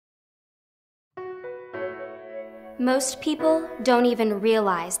Most people don't even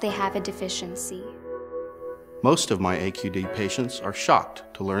realize they have a deficiency. Most of my AQD patients are shocked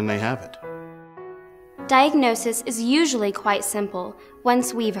to learn they have it. Diagnosis is usually quite simple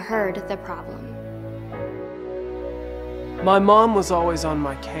once we've heard the problem. My mom was always on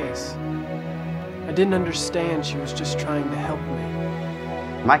my case. I didn't understand she was just trying to help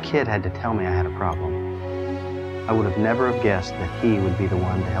me. My kid had to tell me I had a problem. I would have never have guessed that he would be the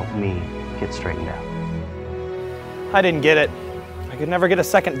one to help me get straightened out. I didn't get it. I could never get a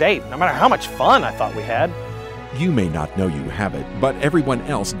second date, no matter how much fun I thought we had. You may not know you have it, but everyone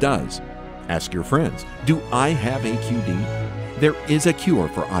else does. Ask your friends, do I have AQD? There is a cure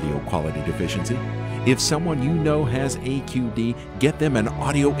for audio quality deficiency. If someone you know has AQD, get them an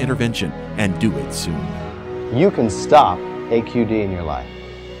audio intervention and do it soon. You can stop AQD in your life.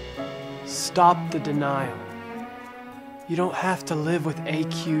 Stop the denial. You don't have to live with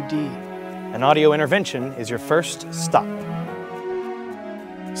AQD. An audio intervention is your first stop.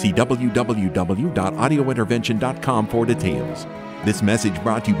 See www.audiointervention.com for details. This message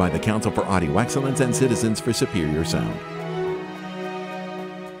brought to you by the Council for Audio Excellence and Citizens for Superior Sound.